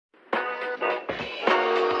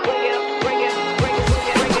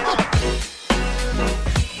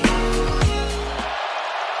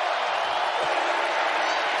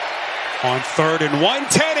On 3rd and 1,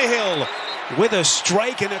 Tannehill with a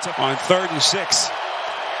strike, and it's on 3rd and 6.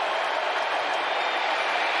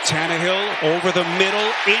 Tannehill over the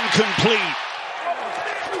middle, incomplete.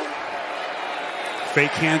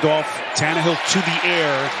 Fake handoff, Tannehill to the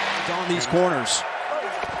air. On these corners.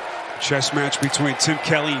 Chess match between Tim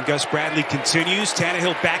Kelly and Gus Bradley continues.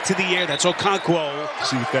 Tannehill back to the air. That's Okonkwo.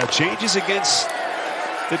 See if that changes against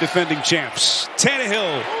the defending champs.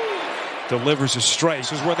 Tannehill delivers a strike.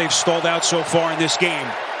 This is where they've stalled out so far in this game.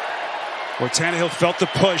 Where Tannehill felt the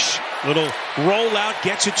push. Little rollout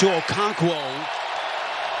gets it to Okonkwo.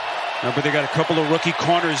 Remember, they got a couple of rookie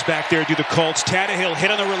corners back there do the Colts. Tannehill hit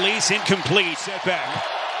on the release, incomplete. Setback.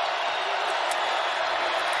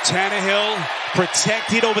 Tannehill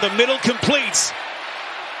protected over the middle, completes.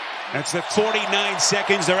 That's the 49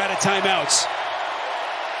 seconds. They're out of timeouts.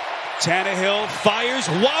 Tannehill fires,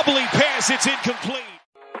 wobbly pass. It's incomplete.